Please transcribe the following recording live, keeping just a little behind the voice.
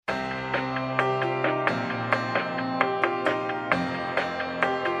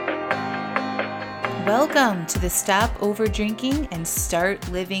Welcome to the Stop Overdrinking and Start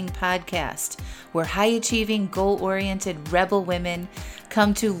Living podcast, where high-achieving, goal-oriented rebel women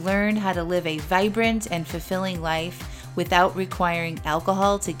come to learn how to live a vibrant and fulfilling life without requiring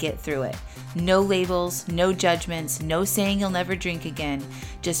alcohol to get through it. No labels, no judgments, no saying you'll never drink again.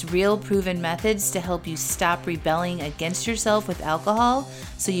 Just real proven methods to help you stop rebelling against yourself with alcohol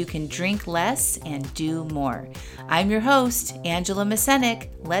so you can drink less and do more. I'm your host, Angela Masenik.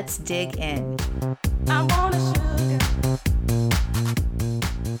 Let's dig in.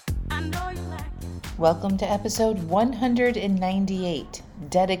 Welcome to episode 198,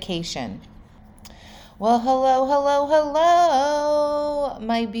 Dedication. Well, hello,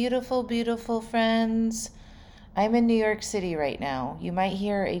 my beautiful, beautiful friends. I'm in New York City right now. You might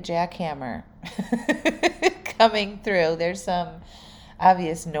hear a jackhammer coming through. There's some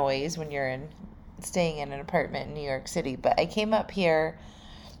obvious noise when you're staying in an apartment in New York City. But I came up here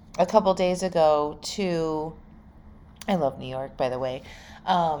a couple days ago I love New York, by the way,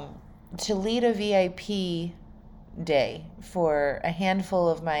 to lead a VIP day for a handful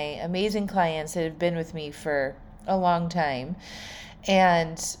of my amazing clients that have been with me for a long time.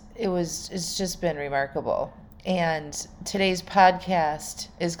 And it's just been remarkable. And today's podcast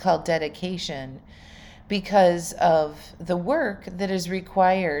is called Dedication because of the work that is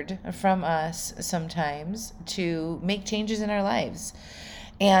required from us sometimes to make changes in our lives.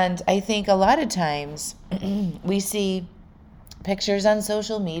 And I think a lot of times we see pictures on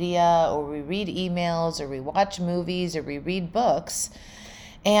social media, or we read emails, or we watch movies, or we read books,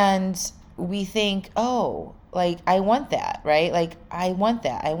 and we think, oh, like, I want that, right? Like, I want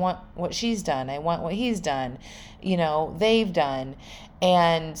that. I want what she's done. I want what he's done, they've done.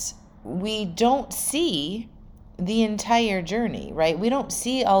 And we don't see the entire journey, right? We don't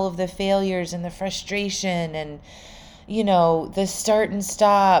see all of the failures and the frustration and the start and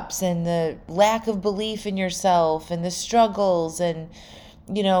stops and the lack of belief in yourself and the struggles and,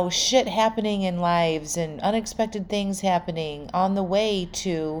 shit happening in lives and unexpected things happening on the way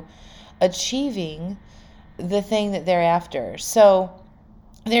to achieving the thing that they're after. So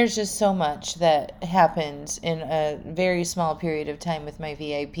there's just so much that happened in a very small period of time with my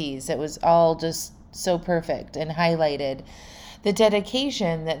VIPs. It was all just so perfect and highlighted the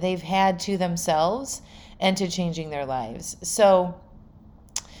dedication that they've had to themselves and to changing their lives. So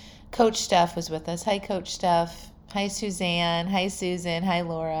Coach Steph was with us. Hi, Coach Steph. Hi, Suzanne. Hi, Susan. Hi,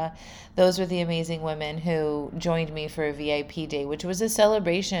 Laura. Those were the amazing women who joined me for a VIP day, which was a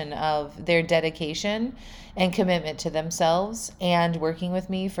celebration of their dedication and commitment to themselves and working with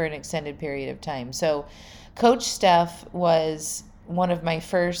me for an extended period of time. So Coach Steph was one of my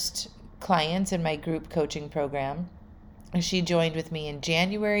first clients in my group coaching program. She joined with me in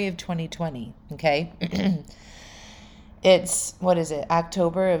January of 2020, okay? It's,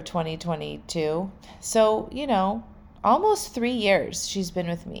 October of 2022. So, almost 3 years she's been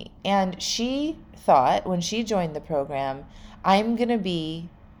with me. And she thought when she joined the program, I'm going to be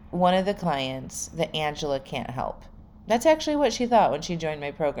one of the clients that Angela can't help. That's actually what she thought when she joined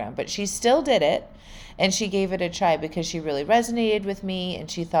my program. But she still did it, and she gave it a try because she really resonated with me,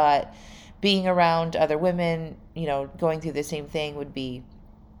 and she thought being around other women, going through the same thing would be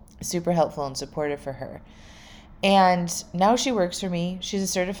super helpful and supportive for her. And now she works for me. She's a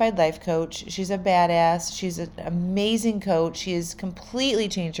certified life coach. She's a badass. She's an amazing coach. She has completely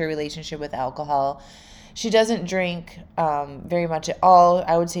changed her relationship with alcohol. She doesn't drink very much at all.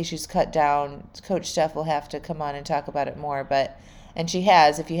 I would say she's cut down. Coach Steph will have to come on and talk about it more. And she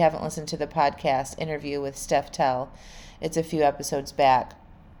has, if you haven't listened to the podcast interview with Steph Tell, it's a few episodes back.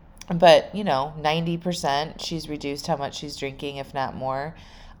 But, 90% she's reduced how much she's drinking, if not more.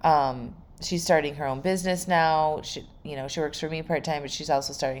 She's starting her own business now. She works for me part-time, but she's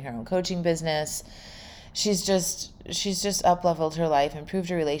also starting her own coaching business. She's just up-leveled her life, improved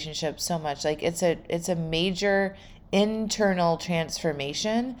her relationship so much. Like, it's a major internal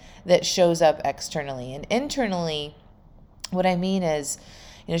transformation that shows up externally. And internally, what I mean is,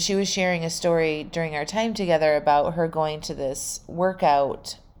 she was sharing a story during our time together about her going to this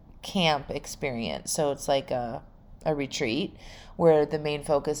workout camp experience. So it's like a retreat where the main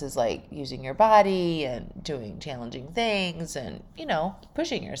focus is like using your body and doing challenging things and,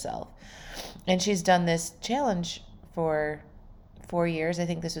 pushing yourself. And she's done this challenge for 4 years. I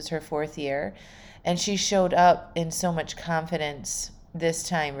think this was her 4th year. And she showed up in so much confidence this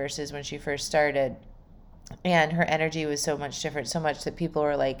time versus when she first started. And her energy was so much different, so much that people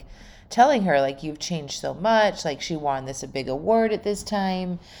were like telling her, like, you've changed so much. Like, she won a big award at this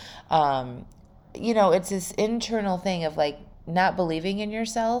time. It's this internal thing of like not believing in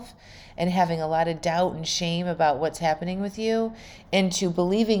yourself and having a lot of doubt and shame about what's happening with you, into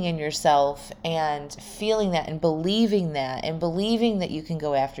believing in yourself and feeling that and believing that you can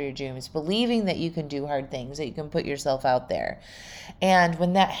go after your dreams, believing that you can do hard things, that you can put yourself out there. And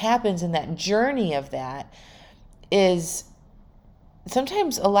when that happens, and that journey of that is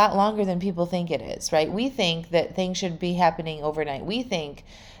sometimes a lot longer than people think it is, right? We think that things should be happening overnight. We think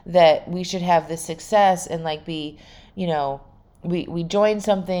that we should have this success and like be, we join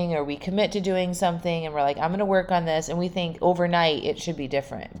something or we commit to doing something and we're like, I'm going to work on this. And we think overnight it should be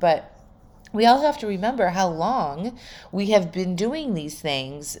different. But we all have to remember how long we have been doing these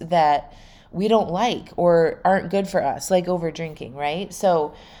things that we don't like or aren't good for us, like over drinking, right?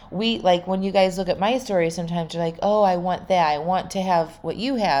 So we, like, when you guys look at my story, sometimes you're like, oh, I want that. I want to have what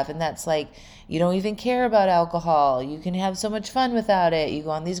you have. And that's like, you don't even care about alcohol. You can have so much fun without it. You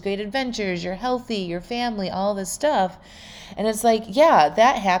go on these great adventures. You're healthy, your family, all this stuff. And it's like, yeah,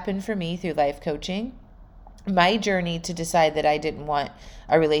 that happened for me through life coaching. My journey to decide that I didn't want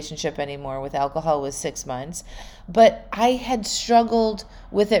a relationship anymore with alcohol was 6 months, but I had struggled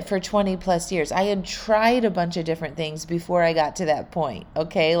with it for 20 plus years. I had tried a bunch of different things before I got to that point.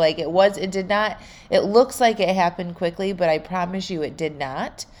 Okay. Like it looks like it happened quickly, but I promise you it did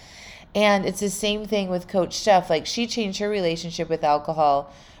not. And it's the same thing with Coach Steph. Like she changed her relationship with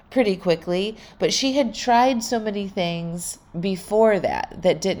alcohol pretty quickly, but she had tried so many things before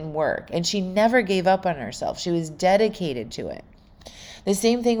that didn't work. And she never gave up on herself. She was dedicated to it. The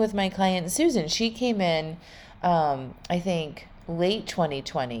same thing with my client, Susan. She came in, I think, late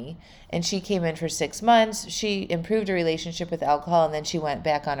 2020, and she came in for 6 months. She improved her relationship with alcohol, and then she went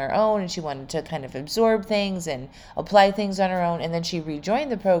back on her own, and she wanted to kind of absorb things and apply things on her own. And then she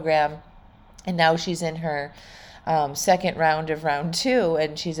rejoined the program, and now she's in her second round of round 2,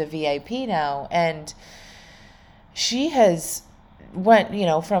 and she's a VIP now. And she has went,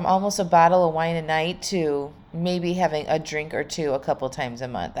 from almost a bottle of wine a night to maybe having a drink or two a couple times a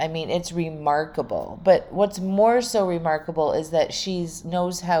month. I mean, it's remarkable. But what's more so remarkable is that she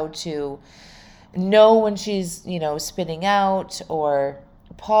knows how to know when she's, spinning out, or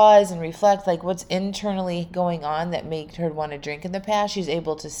pause and reflect, like what's internally going on that made her want to drink in the past. She's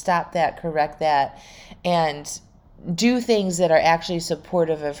able to stop that, correct that, and do things that are actually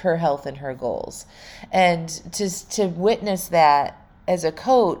supportive of her health and her goals. And to witness that as a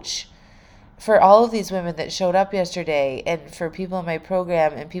coach for all of these women that showed up yesterday, and for people in my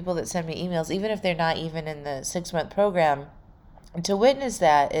program and people that send me emails, even if they're not even in the 6-month program, to witness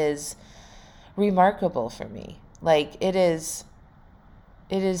that is remarkable for me. Like it is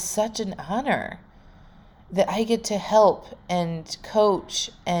such an honor that I get to help and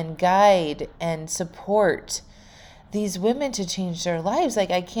coach and guide and support these women to change their lives. Like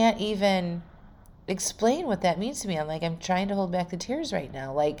I can't even explain what that means to me. I'm trying to hold back the tears right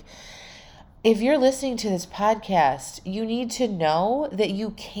now. Like, if you're listening to this podcast, you need to know that you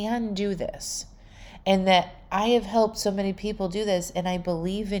can do this, and that I have helped so many people do this, and I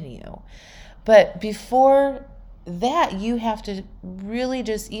believe in you. But before that, you have to really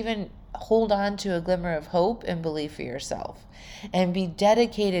just even hold on to a glimmer of hope and belief for yourself, and be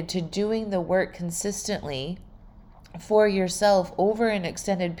dedicated to doing the work consistently for yourself over an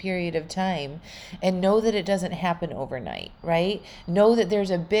extended period of time, and know that it doesn't happen overnight, right? Know that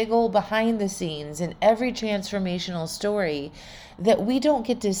there's a big old behind the scenes in every transformational story that we don't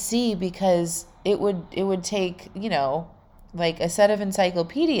get to see, because it would take, like a set of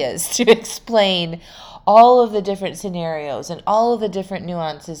encyclopedias to explain all of the different scenarios and all of the different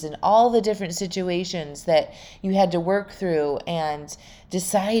nuances and all the different situations that you had to work through and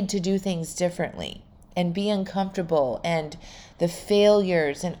decide to do things differently and be uncomfortable, and the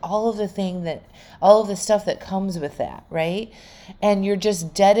failures and all of the stuff that comes with that, right? And you're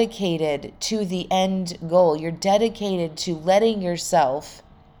just dedicated to the end goal. You're dedicated to letting yourself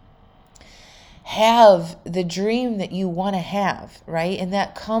have the dream that you want to have, right? And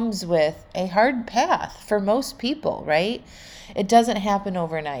that comes with a hard path for most people, right? It doesn't happen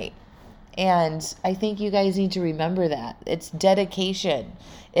overnight. And I think you guys need to remember that. It's dedication.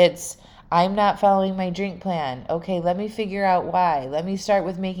 I'm not following my drink plan. Okay, let me figure out why. Let me start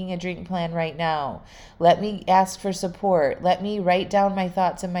with making a drink plan right now. Let me ask for support. Let me write down my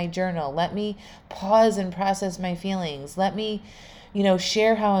thoughts in my journal. Let me pause and process my feelings. Let me,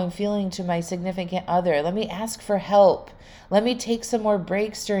 share how I'm feeling to my significant other. Let me ask for help. Let me take some more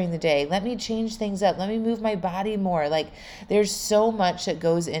breaks during the day. Let me change things up. Let me move my body more. Like, there's so much that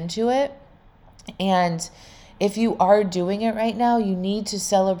goes into it. And if you are doing it right now, you need to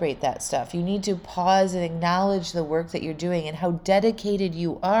celebrate that stuff. You need to pause and acknowledge the work that you're doing and how dedicated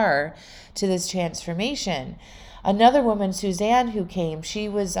you are to this transformation. Another woman, Suzanne, who came, she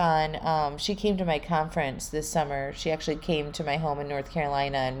came to my conference this summer. She actually came to my home in North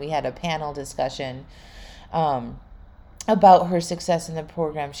Carolina, and we had a panel discussion um, about her success in the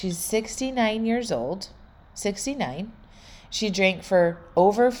program. She's 69 years old, 69. She drank for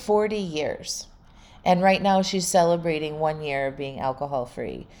over 40 years. And right now she's celebrating 1 year of being alcohol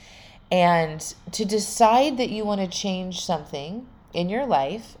free. And to decide that you want to change something in your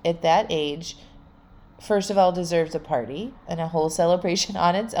life at that age, first of all, deserves a party and a whole celebration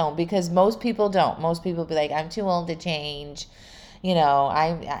on its own, because most people don't. Most people be like, I'm too old to change.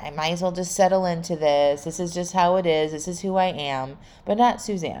 I might as well just settle into this. This is just how it is. This is who I am. But not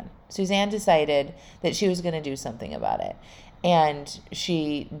Suzanne. Suzanne decided that she was going to do something about it. And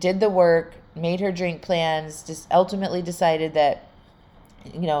she did the work, made her drink plans, just ultimately decided that,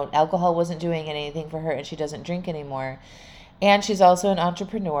 alcohol wasn't doing anything for her and she doesn't drink anymore. And she's also an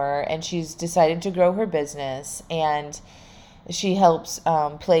entrepreneur, and she's decided to grow her business, and she helps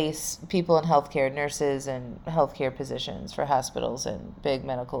place people in healthcare, nurses and healthcare positions for hospitals and big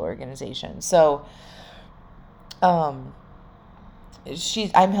medical organizations. So I'm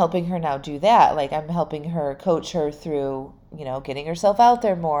helping her now do that. Like, I'm helping her, coach her through, getting herself out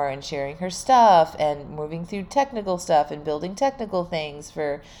there more and sharing her stuff and moving through technical stuff and building technical things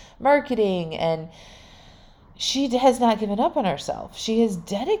for marketing. And she has not given up on herself. She is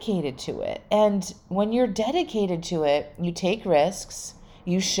dedicated to it. And when you're dedicated to it, you take risks,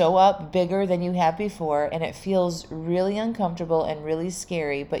 you show up bigger than you have before, and it feels really uncomfortable and really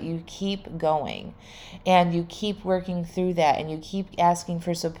scary, but you keep going and you keep working through that, and you keep asking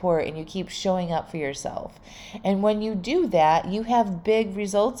for support, and you keep showing up for yourself. And when you do that, you have big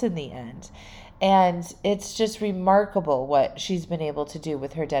results in the end. And it's just remarkable what she's been able to do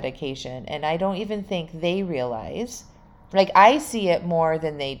with her dedication. And I don't even think they realize, like, I see it more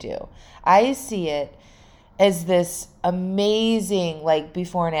than they do. I see it as this amazing, like,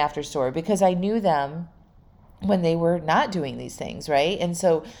 before and after story, because I knew them when they were not doing these things, right? And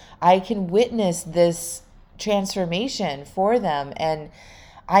so I can witness this transformation for them. And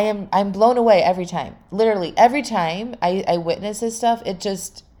I'm blown away every time. Literally every time I witness this stuff, it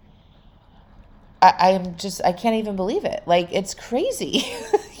just, I can't even believe it. Like, it's crazy,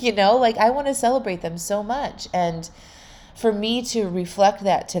 like, I want to celebrate them so much. And for me to reflect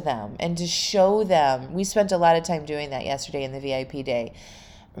that to them and to show them, we spent a lot of time doing that yesterday in the VIP day,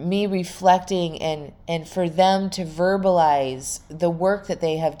 me reflecting and for them to verbalize the work that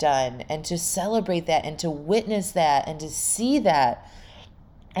they have done and to celebrate that and to witness that and to see that.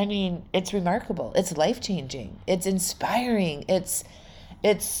 I mean, it's remarkable. It's life-changing. It's inspiring. It's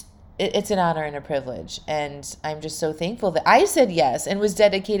an honor and a privilege. And I'm just so thankful that I said yes and was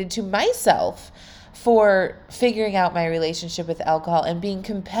dedicated to myself for figuring out my relationship with alcohol and being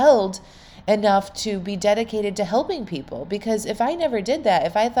compelled enough to be dedicated to helping people. Because if I never did that,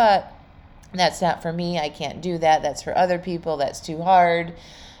 if I thought, that's not for me, I can't do that, that's for other people, that's too hard,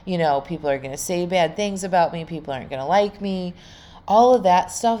 people are going to say bad things about me, people aren't going to like me, all of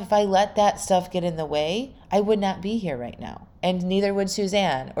that stuff, if I let that stuff get in the way, I would not be here right now. And neither would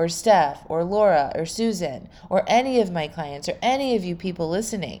Suzanne or Steph or Laura or Susan or any of my clients or any of you people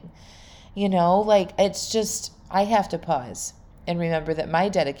listening. It's just, I have to pause and remember that my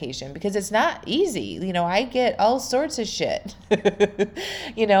dedication, because it's not easy. I get all sorts of shit.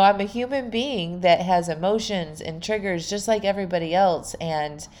 I'm a human being that has emotions and triggers just like everybody else.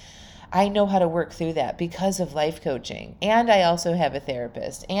 And I know how to work through that because of life coaching. And I also have a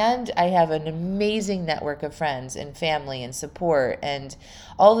therapist. And I have an amazing network of friends and family and support and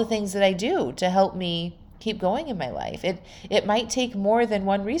all the things that I do to help me keep going in my life. It might take more than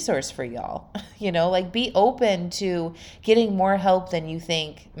one resource for y'all. Be open to getting more help than you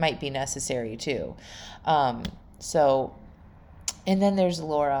think might be necessary too. And then there's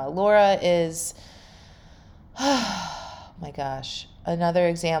Laura. Laura is, oh my gosh, another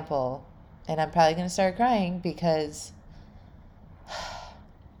example. And I'm probably going to start crying because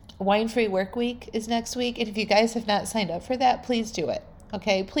Wine Free Work Week is next week. And if you guys have not signed up for that, please do it.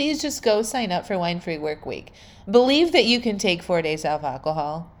 Okay, please just go sign up for Wine Free Work Week. Believe that you can take 4 days off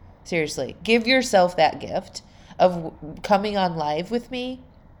alcohol. Seriously, give yourself that gift of coming on live with me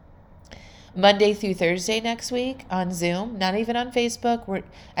Monday through Thursday next week on Zoom, not even on Facebook.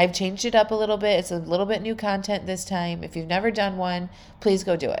 I've changed it up a little bit. It's a little bit new content this time. If you've never done one, please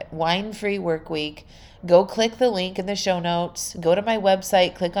go do it. Wine Free Work Week. Go click the link in the show notes. Go to my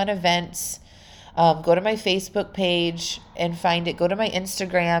website, click on events. Go to my Facebook page and find it. Go to my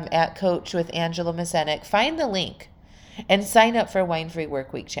Instagram at Coach with Angela Misenik. Find the link and sign up for Wine Free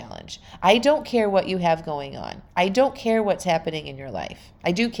Work Week Challenge. I don't care what you have going on. I don't care what's happening in your life.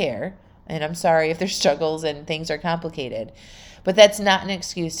 I do care. And I'm sorry if there's struggles and things are complicated. But that's not an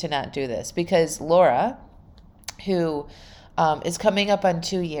excuse to not do this, because Laura, who is coming up on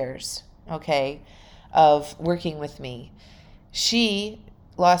 2 years, okay, of working with me, she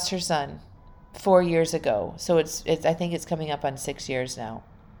lost her son 4 years ago. So it's I think it's coming up on 6 years now.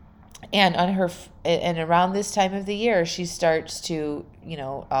 And around this time of the year, she starts to,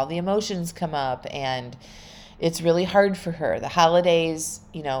 all the emotions come up, and it's really hard for her. The holidays,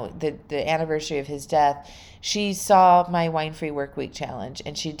 the anniversary of his death, she saw my Wine-Free Workweek challenge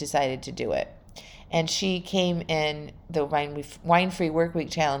and she decided to do it. And she came in the Wine-Free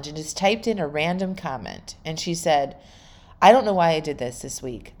Workweek challenge and just typed in a random comment. And she said, I don't know why I did this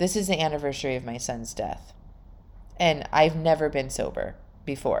week. This is the anniversary of my son's death. And I've never been sober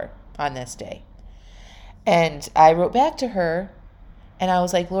before on this day. And I wrote back to her and I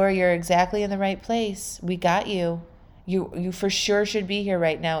was like, Laura, you're exactly in the right place. We got you. You for sure should be here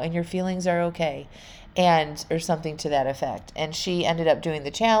right now, and your feelings are okay. Or something to that effect. And she ended up doing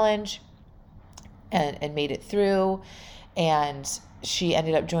the challenge and made it through. And she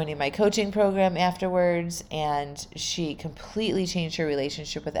ended up joining my coaching program afterwards, and she completely changed her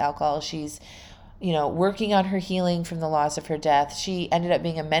relationship with alcohol. She's working on her healing from the loss of her death. She ended up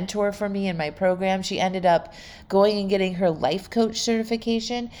being a mentor for me in my program. She ended up going and getting her life coach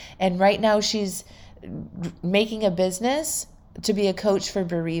certification. And right now she's making a business to be a coach for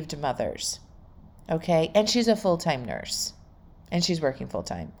bereaved mothers. Okay. And she's a full-time nurse, and she's working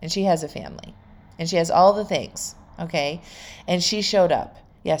full-time, and she has a family, and she has all the things. Okay. And she showed up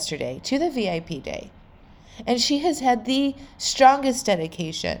yesterday to the VIP day, and she has had the strongest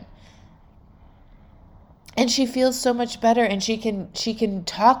dedication. And she feels so much better, and she can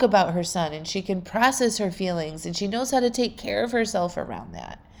talk about her son, and she can process her feelings, and she knows how to take care of herself around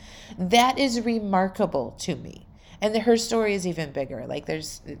that. That is remarkable to me. And her story is even bigger. Like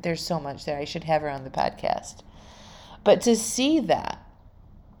there's so much there. I should have her on the podcast. But to see that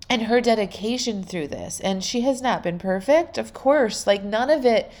and her dedication through this, and she has not been perfect, of course. Like none of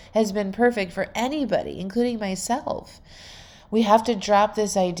it has been perfect for anybody, including myself. We have to drop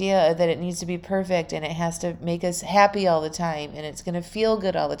this idea that it needs to be perfect and it has to make us happy all the time and it's going to feel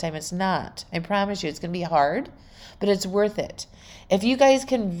good all the time. It's not. I promise you, it's going to be hard, but it's worth it. If you guys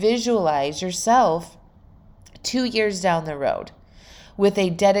can visualize yourself 2 years down the road with a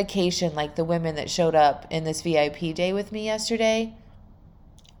dedication like the women that showed up in this VIP day with me yesterday,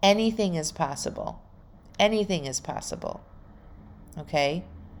 anything is possible. Anything is possible. Okay?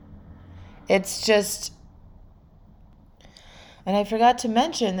 It's just... And I forgot to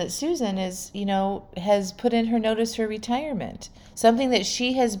mention that Susan has put in her notice for retirement, something that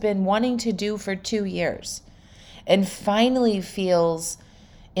she has been wanting to do for 2 years, and finally feels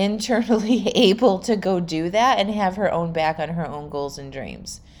internally able to go do that and have her own back on her own goals and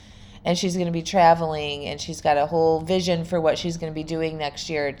dreams. And she's going to be traveling, and she's got a whole vision for what she's going to be doing next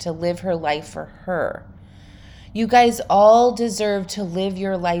year to live her life for her. You guys all deserve to live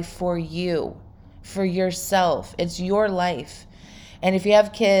your life for you, for yourself. It's your life. And if you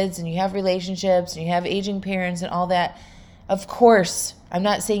have kids and you have relationships and you have aging parents and all that, of course, I'm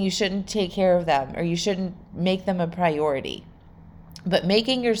not saying you shouldn't take care of them or you shouldn't make them a priority. But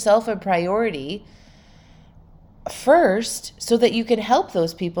making yourself a priority first so that you can help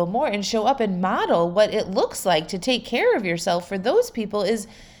those people more and show up and model what it looks like to take care of yourself for those people is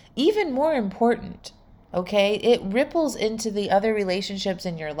even more important. Okay? It ripples into the other relationships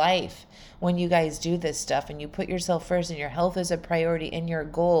in your life when you guys do this stuff and you put yourself first and your health is a priority and your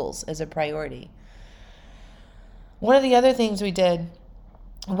goals as a priority. One of the other things we did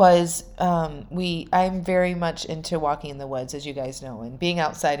was I'm very much into walking in the woods, as you guys know, and being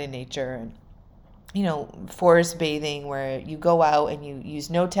outside in nature and, forest bathing, where you go out and you use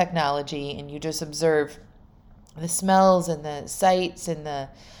no technology and you just observe the smells and the sights and the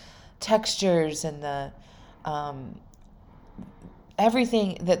textures and the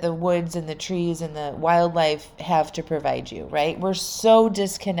everything that the woods and the trees and the wildlife have to provide you, right? We're so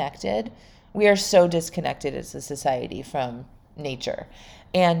disconnected. We are so disconnected as a society from nature.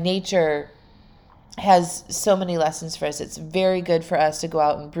 And nature has so many lessons for us. It's very good for us to go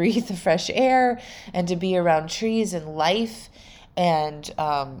out and breathe the fresh air and to be around trees and life and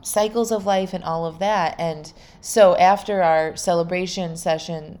cycles of life and all of that. And so after our celebration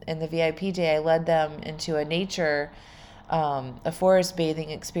session in the VIP day, I led them into a forest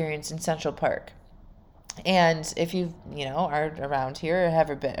bathing experience in Central Park. And if you are around here or have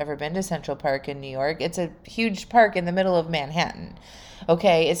ever been to Central Park in New York, it's a huge park in the middle of Manhattan.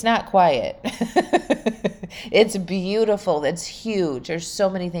 Okay, it's not quiet. It's beautiful. It's huge. There's so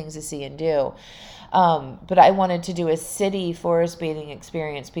many things to see and do. But I wanted to do a city forest bathing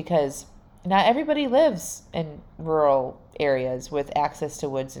experience because Not everybody lives in rural areas with access to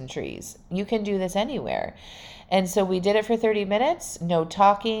woods and trees. You can do this anywhere. And so we did it for 30 minutes, no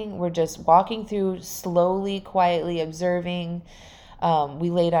talking. We're just walking through, slowly, quietly observing. We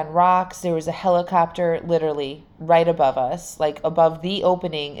laid on rocks. There was a helicopter literally right above us, like above the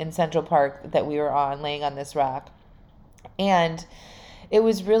opening in Central Park that we were on, laying on this rock. And it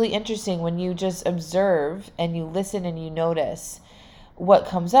was really interesting when you just observe and you listen and you notice what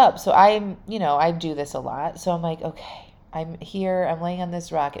comes up. So I do this a lot. So I'm like, okay, I'm here, I'm laying on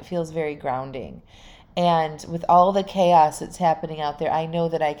this rock. It feels very grounding. And with all the chaos that's happening out there, I know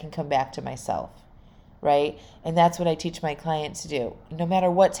that I can come back to myself, right? And that's what I teach my clients to do. No matter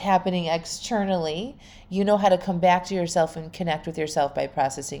what's happening externally, you know how to come back to yourself and connect with yourself by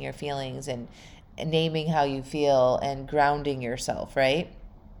processing your feelings and naming how you feel and grounding yourself, right?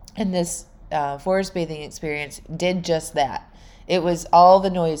 And this forest bathing experience did just that. It was all the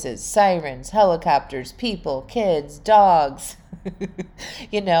noises, sirens, helicopters, people, kids, dogs,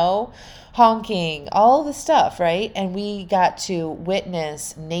 honking, all the stuff, right? And we got to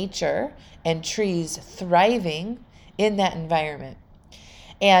witness nature and trees thriving in that environment.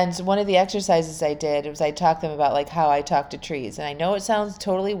 And one of the exercises I did was I taught them about like how I talk to trees. And I know it sounds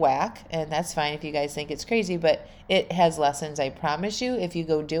totally whack, and that's fine if you guys think it's crazy, but it has lessons. I promise you, if you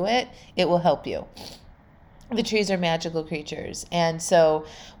go do it, it will help you. The trees are magical creatures. And so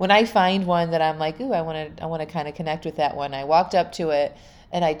when I find one that I'm like, ooh, I want to kind of connect with that one, I walked up to it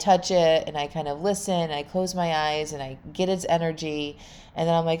and I touch it and I kind of listen, I close my eyes and I get its energy. And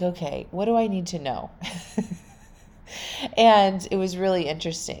then I'm like, okay, what do I need to know? And it was really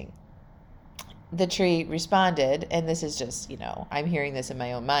interesting. The tree responded, and this is just, I'm hearing this in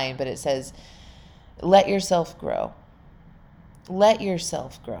my own mind, but it says, let yourself grow. Let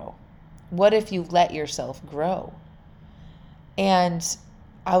yourself grow. What if you let yourself grow? And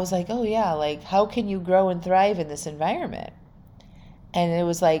I was like, oh yeah, like how can you grow and thrive in this environment? And it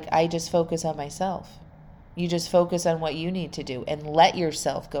was like, I just focus on myself. You just focus on what you need to do and let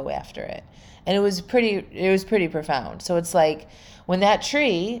yourself go after it. And it was pretty profound. So it's like when that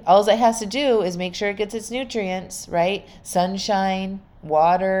tree, all it has to do is make sure it gets its nutrients, right? Sunshine,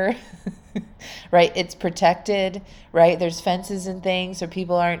 water, right? It's protected, right? There's fences and things so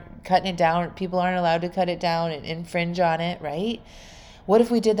people aren't cutting it down. People aren't allowed to cut it down and infringe on it, right? What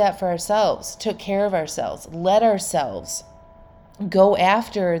if we did that for ourselves, took care of ourselves, let ourselves go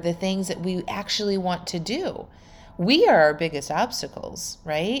after the things that we actually want to do? We are our biggest obstacles,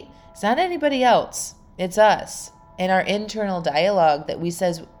 right? It's not anybody else. It's us and our internal dialogue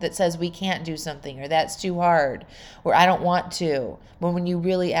that says we can't do something, or that's too hard, or I don't want to, when you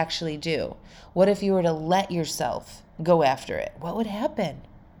really actually do. What if you were to let yourself go after it? What would happen,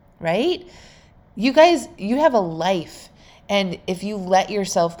 right? You guys, you have a life. And if you let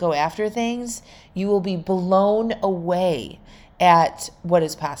yourself go after things, you will be blown away at what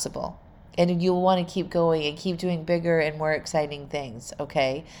is possible. And you'll want to keep going and keep doing bigger and more exciting things,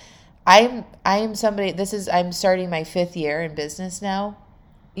 okay? I am somebody, I'm starting my 5th year in business now.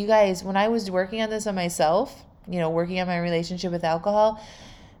 You guys, when I was working on this on myself, working on my relationship with alcohol,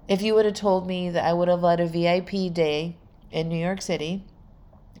 if you would have told me that I would have led a VIP day in New York City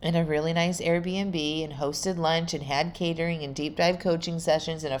in a really nice Airbnb and hosted lunch and had catering and deep dive coaching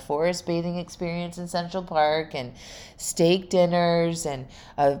sessions and a forest bathing experience in Central Park and steak dinners and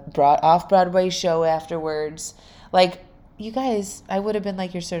a off-Broadway show afterwards, like, you guys, I would have been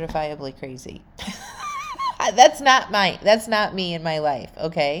like, you're certifiably crazy. That's not me in my life,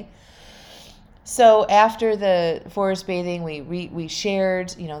 okay? So after the forest bathing, we shared,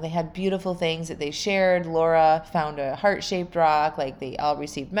 they had beautiful things that they shared. Laura found a heart-shaped rock, like they all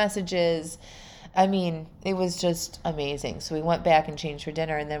received messages. I mean, it was just amazing. So we went back and changed for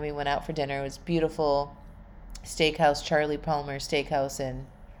dinner, and then we went out for dinner. It was beautiful steakhouse, Charlie Palmer Steakhouse in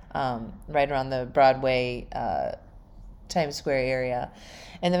right around the Broadway, Times Square area.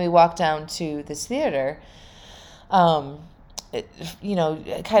 And then we walked down to this theater, kind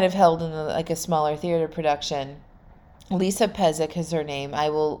of held in a smaller theater production. Lisa Pezik is her name. I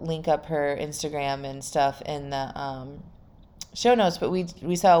will link up her Instagram and stuff in the show notes, but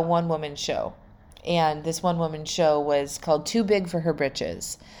we saw a one-woman show. And this one-woman show was called Too Big for Her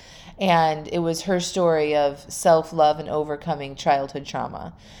Britches. And it was her story of self-love and overcoming childhood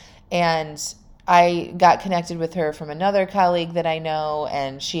trauma. And I got connected with her from another colleague that I know,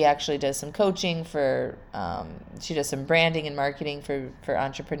 and she actually does some coaching she does some branding and marketing for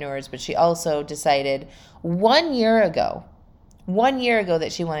entrepreneurs, but she also decided 1 year ago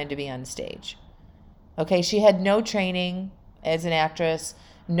that she wanted to be on stage. Okay, she had no training as an actress,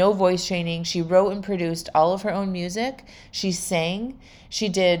 no voice training. She wrote and produced all of her own music. She sang. She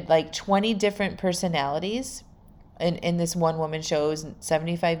did like 20 different personalities in this one woman show. It was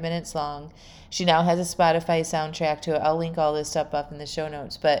 75 minutes long. She now has a Spotify soundtrack to it. I'll link all this stuff up in the show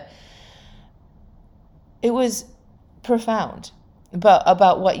notes. But it was profound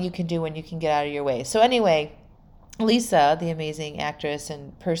about what you can do when you can get out of your way. So anyway, Lisa, the amazing actress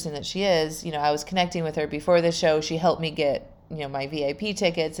and person that she is, I was connecting with her before the show. She helped me get, my VIP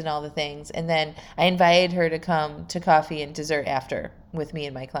tickets and all the things. And then I invited her to come to coffee and dessert after with me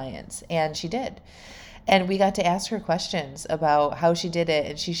and my clients. And she did. And we got to ask her questions about how she did it.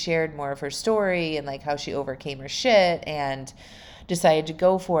 And she shared more of her story and like how she overcame her shit and decided to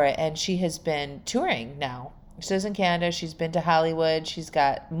go for it. And she has been touring now. She lives in Canada. She's been to Hollywood. She's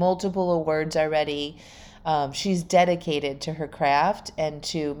got multiple awards already. She's dedicated to her craft and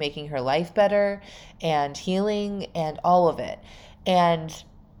to making her life better and healing and all of it. And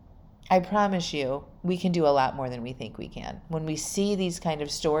I promise you, we can do a lot more than we think we can. When we see these kind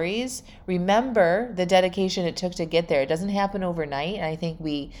of stories, remember the dedication it took to get there. It doesn't happen overnight. And I think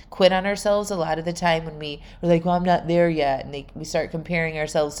we quit on ourselves a lot of the time when we're like, well, I'm not there yet. And we start comparing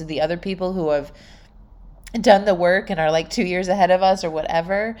ourselves to the other people who have done the work and are like 2 years ahead of us or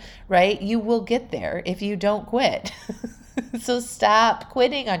whatever, right? You will get there if you don't quit. So stop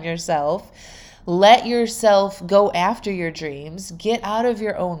quitting on yourself. Let yourself go after your dreams. Get out of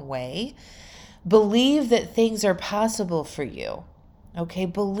your own way. Believe that things are possible for you. Okay?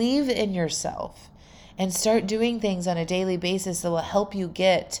 Believe in yourself and start doing things on a daily basis that will help you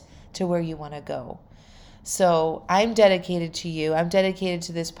get to where you want to go. So I'm dedicated to you. I'm dedicated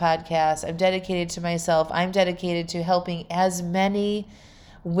to this podcast. I'm dedicated to myself. I'm dedicated to helping as many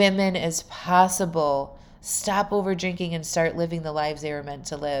women as possible stop over drinking and start living the lives they were meant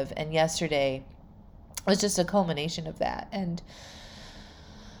to live. And yesterday was just a culmination of that. And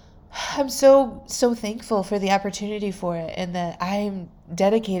I'm so thankful for the opportunity for it and that I'm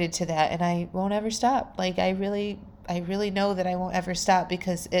dedicated to that and I won't ever stop. Like I really know that I won't ever stop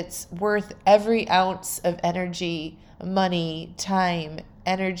because it's worth every ounce of energy, money, time,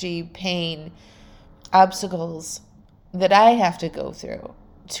 energy, pain, obstacles that I have to go through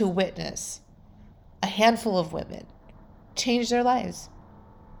to witness a handful of women change their lives.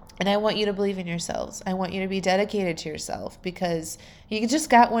 And I want you to believe in yourselves. I want you to be dedicated to yourself because you just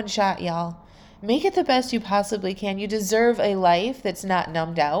got one shot, y'all. Make it the best you possibly can. You deserve a life that's not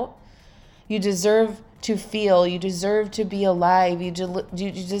numbed out. You deserve to feel. You deserve to be alive. You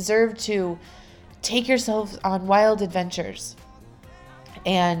deserve to take yourself on wild adventures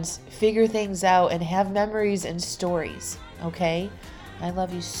and figure things out and have memories and stories, okay? I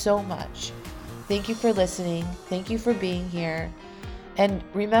love you so much. Thank you for listening. Thank you for being here. And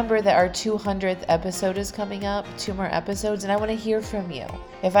remember that our 200th episode is coming up, 2 more episodes, and I want to hear from you.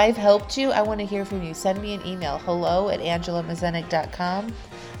 If I've helped you, I want to hear from you. Send me an email, hello@angelamazenik.com.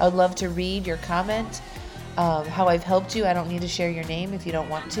 I would love to read your comment, how I've helped you. I don't need to share your name if you don't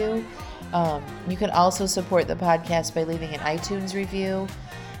want to. You can also support the podcast by leaving an iTunes review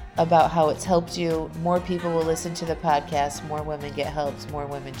about how it's helped you. More people will listen to the podcast. More women get helped. More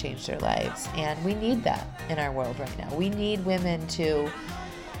women change their lives. And we need that in our world right now. We need women to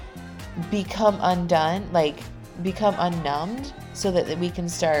become become unnumbed so that we can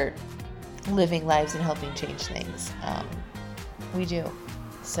start living lives and helping change things. We do.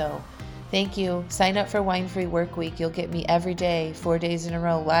 So thank you. Sign up for Wine Free Work Week. You'll get me every day, 4 days in a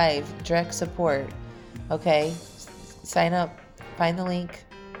row, live, direct support. Okay? Sign up. Find the link.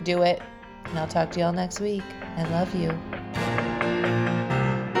 Do it. And I'll talk to y'all next week. I love you.